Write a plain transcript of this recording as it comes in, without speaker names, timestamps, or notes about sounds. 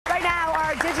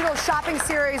digital shopping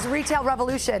series, Retail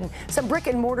Revolution. Some brick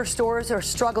and mortar stores are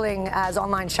struggling as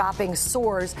online shopping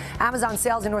soars. Amazon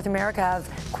sales in North America have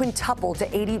quintupled to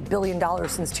 $80 billion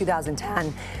since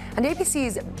 2010. And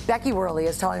ABC's Becky Worley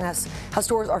is telling us how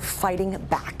stores are fighting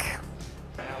back.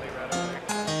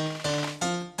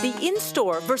 The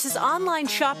in-store versus online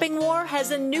shopping war has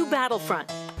a new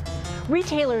battlefront.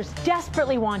 Retailers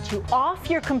desperately want you off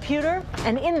your computer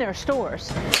and in their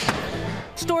stores.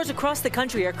 Stores across the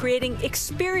country are creating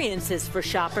experiences for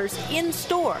shoppers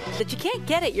in-store that you can't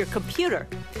get at your computer.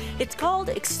 It's called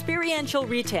experiential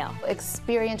retail.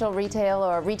 Experiential retail,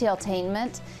 or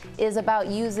retail-tainment, is about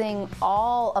using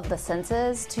all of the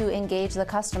senses to engage the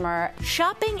customer.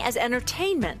 Shopping as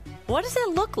entertainment. What does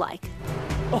that look like?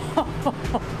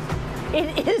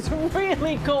 It is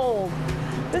really cold.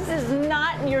 This is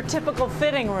not your typical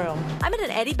fitting room. I'm at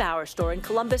an Eddie Bauer store in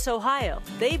Columbus, Ohio.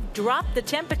 They've dropped the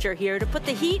temperature here to put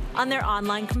the heat on their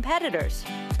online competitors.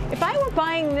 If I were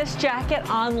buying this jacket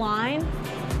online,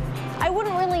 I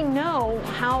wouldn't really know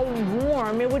how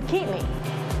warm it would keep me.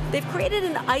 They've created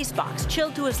an ice box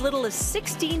chilled to as little as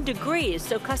 16 degrees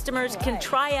so customers can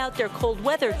try out their cold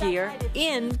weather gear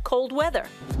in cold weather.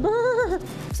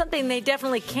 Something they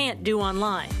definitely can't do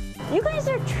online. You guys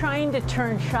are trying to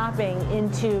turn shopping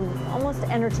into almost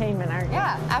entertainment, aren't you?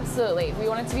 Yeah, absolutely. We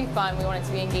want it to be fun. We want it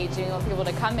to be engaging. We want people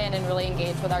to come in and really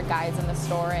engage with our guides in the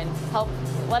store and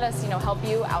let us, help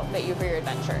you outfit you for your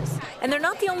adventures. And they're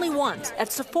not the only ones.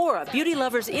 At Sephora, beauty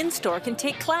lovers in-store can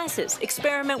take classes,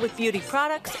 experiment with beauty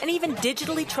products, and even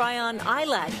digitally try on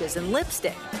eyelashes and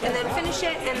lipstick. And then finish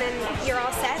it, and then you're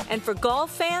all set. And for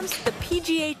golf fans, the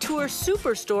PGA Tour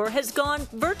Superstore has gone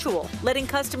virtual, letting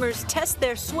customers test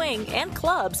their swing and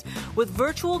clubs with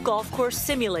virtual golf course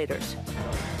simulators.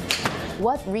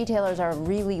 What retailers are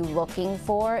really looking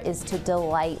for is to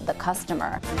delight the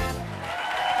customer.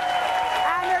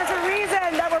 And there's a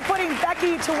reason that we're putting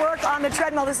Becky to work on the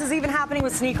treadmill. This is even happening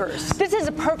with sneakers. This is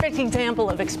a perfect example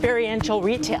of experiential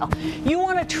retail. You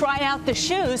want to try out the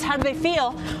shoes. How do they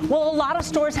feel? Well, a lot of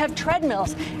stores have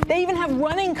treadmills. They even have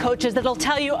running coaches that'll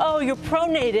tell you, oh, you're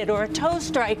pronated or a toe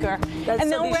striker.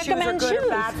 And they'll recommend shoes. Are good or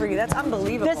bad for you. That's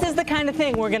unbelievable. This is the kind of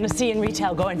thing we're going to see in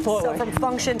retail going forward. So from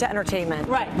function to entertainment,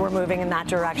 right? We're moving in that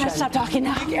direction. Can I stop talking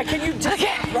now? Can you just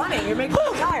stop running? You're making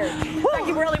me tired.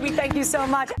 Becky Worley, we thank you so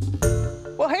much.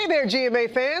 Well, hey there,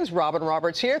 GMA fans. Robin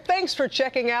Roberts here. Thanks for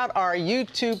checking out our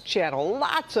YouTube channel.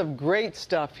 Lots of great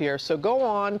stuff here. So go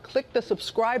on, click the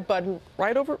subscribe button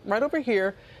right over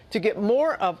here to get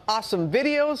more of awesome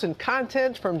videos and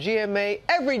content from GMA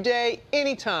every day,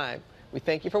 anytime. We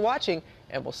thank you for watching,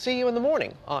 and we'll see you in the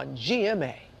morning on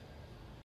GMA.